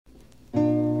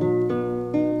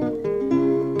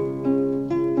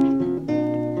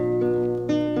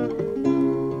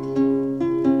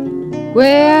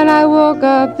When I woke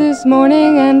up this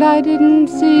morning and I didn't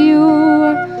see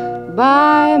you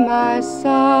by my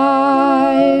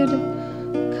side,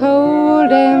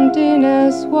 cold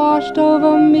emptiness washed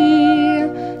over me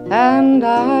and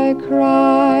I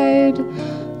cried.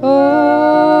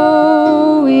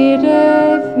 Oh,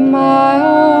 Edith, my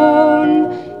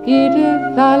own,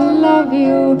 Edith, I love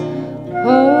you.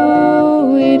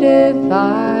 Oh, Edith,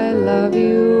 I love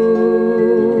you.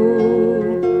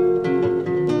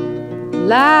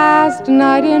 Last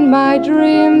night in my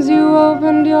dreams you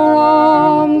opened your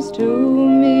arms to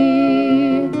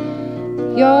me.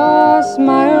 Your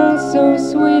smile so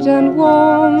sweet and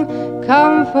warm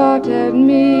comforted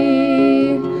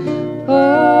me.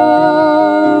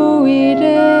 Oh,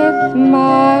 Edith,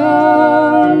 my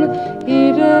own,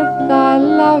 Edith, I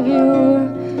love you.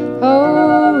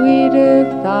 Oh,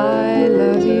 Edith, I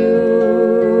love you.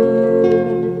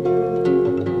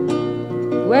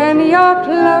 When you're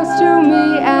close to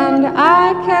me and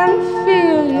I can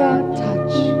feel your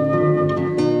touch,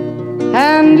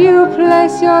 and you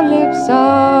place your lips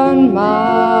on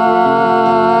mine,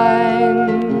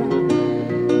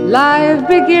 life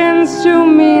begins to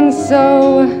mean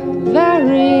so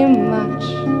very much.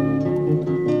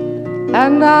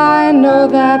 And I know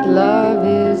that love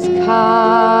is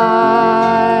kind.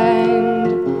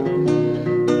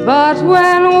 But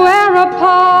when we're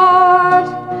apart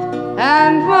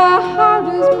and my heart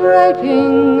is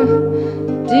breaking,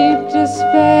 deep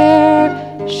despair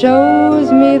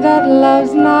shows me that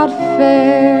love's not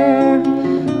fair.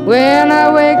 When I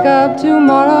wake up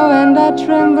tomorrow and I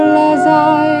tremble as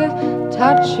I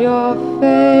touch your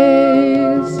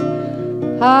face,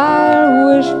 I'll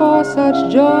wish for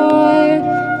such joy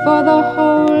for the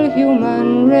whole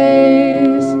human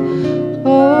race.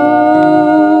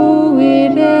 Oh,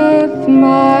 Edith,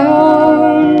 my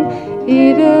own,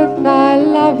 Edith, I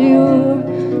love you.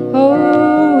 Oh,